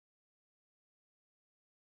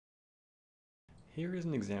Here is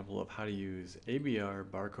an example of how to use ABR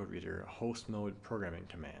barcode reader host mode programming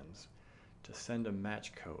commands to send a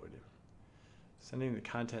match code, sending the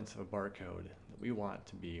contents of a barcode that we want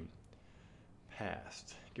to be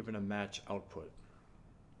passed, given a match output,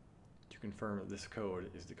 to confirm that this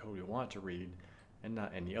code is the code we want to read and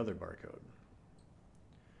not any other barcode.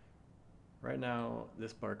 Right now,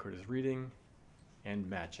 this barcode is reading and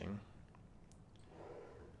matching.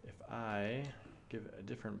 If I give it a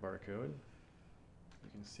different barcode,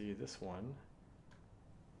 you can see this one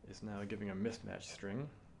is now giving a mismatch string.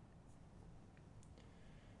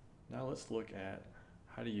 Now let's look at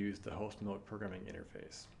how to use the host mode programming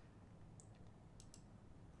interface.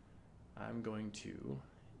 I'm going to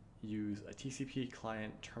use a TCP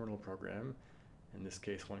Client Terminal program, in this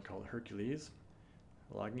case one called Hercules,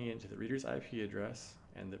 logging into the reader's IP address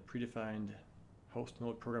and the predefined host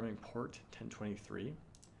mode programming port 1023.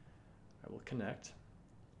 I will connect.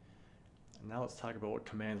 And now let's talk about what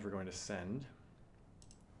commands we're going to send.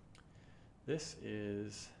 This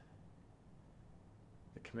is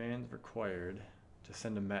the command required to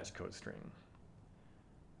send a matchcode string.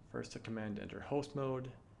 First, a command to enter host mode,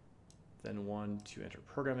 then one to enter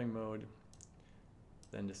programming mode,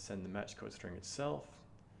 then to send the matchcode string itself.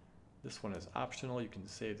 This one is optional. You can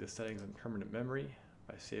save the settings in permanent memory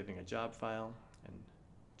by saving a job file and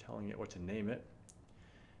telling it what to name it.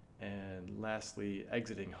 And lastly,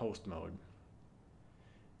 exiting host mode.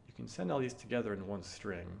 You can send all these together in one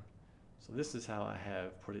string. So this is how I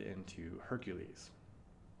have put it into Hercules.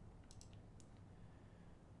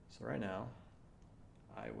 So right now,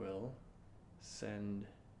 I will send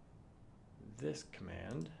this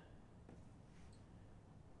command,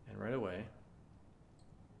 and right away,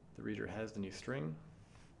 the reader has the new string.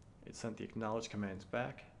 It sent the acknowledge commands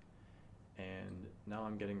back, and now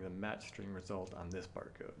I'm getting the match string result on this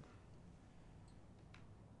barcode.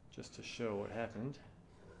 Just to show what happened,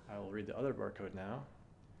 I will read the other barcode now,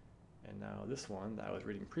 and now this one that I was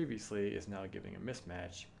reading previously is now giving a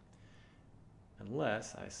mismatch,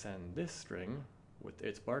 unless I send this string with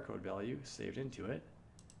its barcode value saved into it,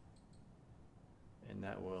 and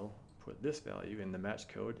that will put this value in the match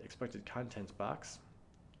code expected contents box,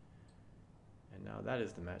 and now that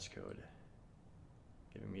is the match code,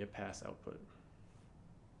 giving me a pass output.